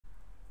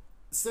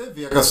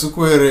Saviour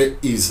Kasukuwere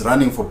is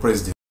running for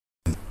president,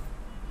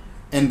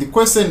 and the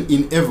question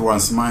in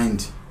everyone's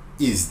mind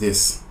is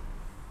this: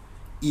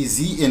 is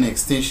he an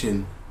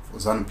extension for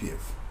ZANU-PF?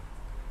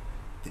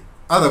 The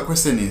other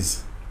question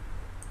is,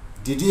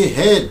 did he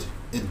had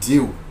a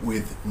deal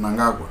with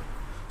Mnangagwa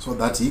so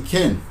that he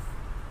can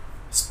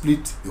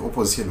split the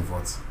opposition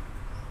votes?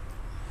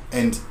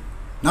 And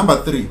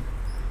number three,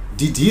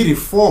 did he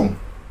reform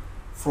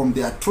from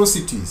the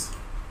atrocities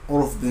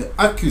or of the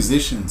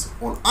accusations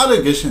or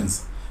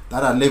allegations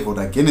that are leveled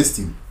against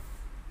him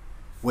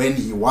when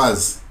he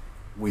was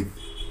with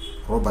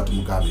Robert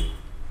Mugabe?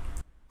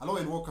 Hello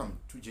and welcome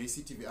to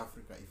JCTV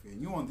Africa. If you're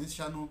new on this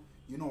channel,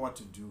 you know what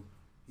to do.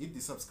 Hit the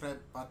subscribe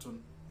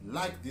button,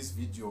 like this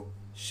video,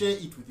 share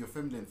it with your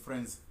family and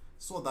friends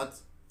so that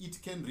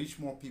it can reach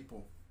more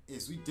people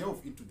as we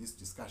delve into this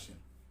discussion.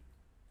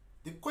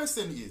 The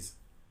question is,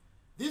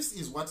 this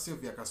is what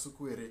Saviour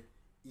Kasukuwere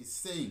is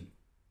saying.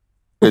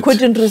 We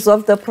couldn't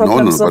resolve the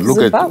problems but of look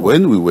Zimbabwe. at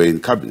when we were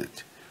in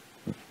cabinet,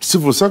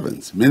 civil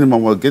servants,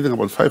 minimum were getting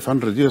about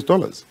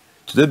 $500 US.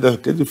 Today they're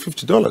getting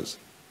 $50.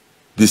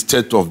 The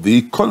state of the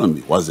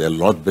economy was a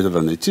lot better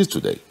than it is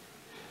today.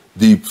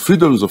 The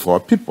freedoms of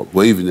our people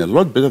were even a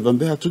lot better than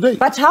they are today.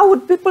 But how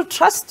would people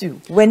trust you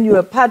when you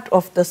are part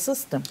of the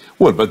system?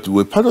 Well, but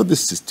we're part of the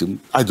system.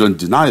 I don't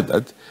deny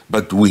that.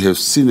 But we have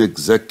seen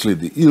exactly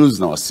the ills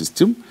in our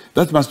system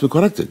that must be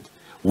corrected.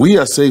 We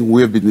are saying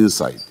we have been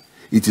inside.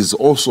 It is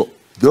also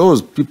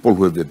those people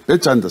who have a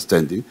better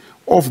understanding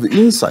of the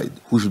inside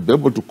who should be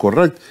able to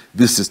correct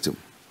this system.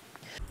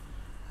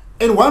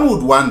 And one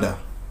would wonder,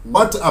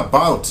 what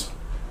about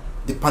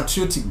the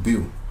patriotic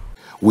bill?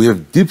 We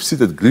have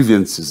deep-seated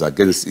grievances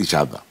against each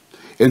other.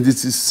 And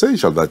it's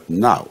essential that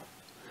now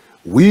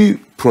we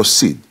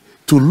proceed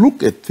to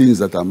look at things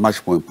that are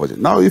much more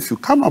important. Now, if you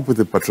come up with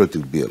a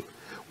patriotic bill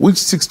which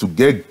seeks to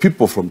gag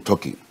people from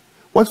talking,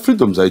 what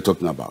freedoms are you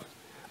talking about?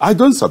 I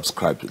don't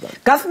subscribe to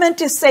that. Government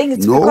is saying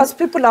it's because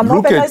people are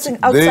mobilizing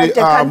outside the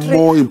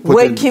country,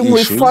 working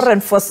with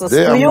foreign forces.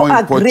 Do you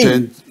agree?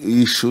 Important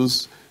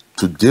issues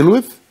to deal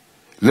with.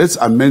 Let's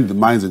amend the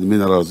Mines and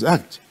Minerals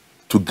Act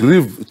to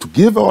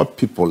give our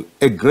people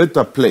a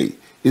greater play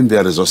in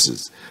their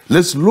resources.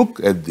 Let's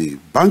look at the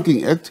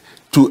Banking Act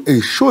to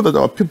ensure that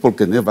our people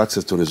can have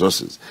access to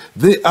resources.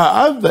 There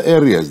are other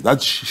areas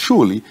that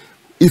surely,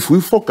 if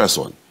we focus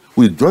on,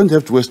 we don't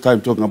have to waste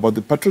time talking about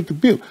the patriotic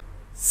bill.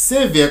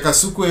 Saviour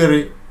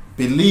Kasukuwere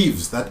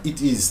believes that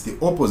it is the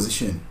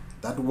opposition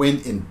that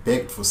went and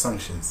begged for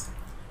sanctions,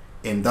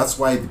 and that's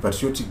why the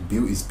patriotic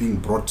bill is being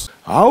brought.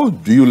 How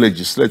do you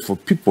legislate for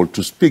people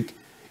to speak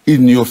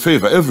in your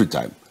favor every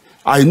time?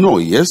 I know,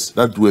 yes,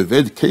 that we've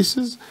had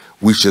cases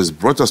which has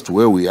brought us to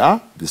where we are,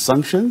 the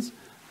sanctions,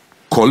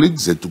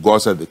 colleagues had to go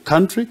outside the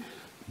country,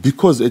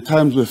 because at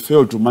times we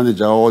failed to manage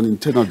our own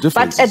internal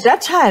differences. But at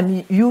that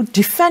time, you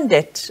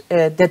defended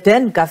the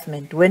then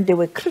government when they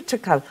were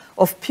critical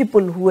of people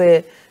who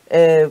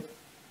were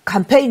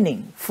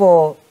campaigning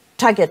for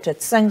targeted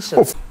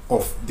sanctions.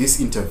 Of this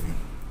interview,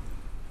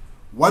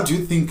 what do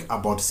you think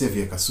about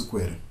Saviour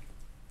Kasukuwere?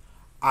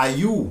 Are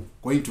you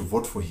going to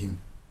vote for him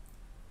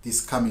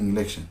this coming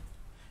election?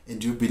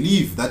 And do you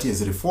believe that he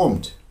has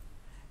reformed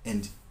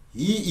and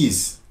he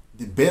is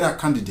the better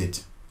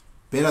candidate,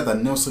 better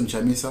than Nelson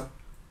Chamisa,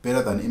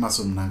 better than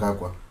Emmerson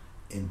Mnangagwa,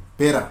 and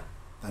better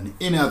than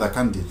any other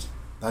candidate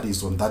that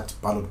is on that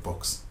ballot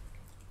box?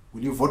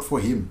 Will you vote for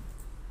him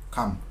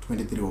come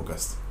 23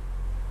 August?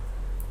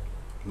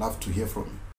 Love to hear from you.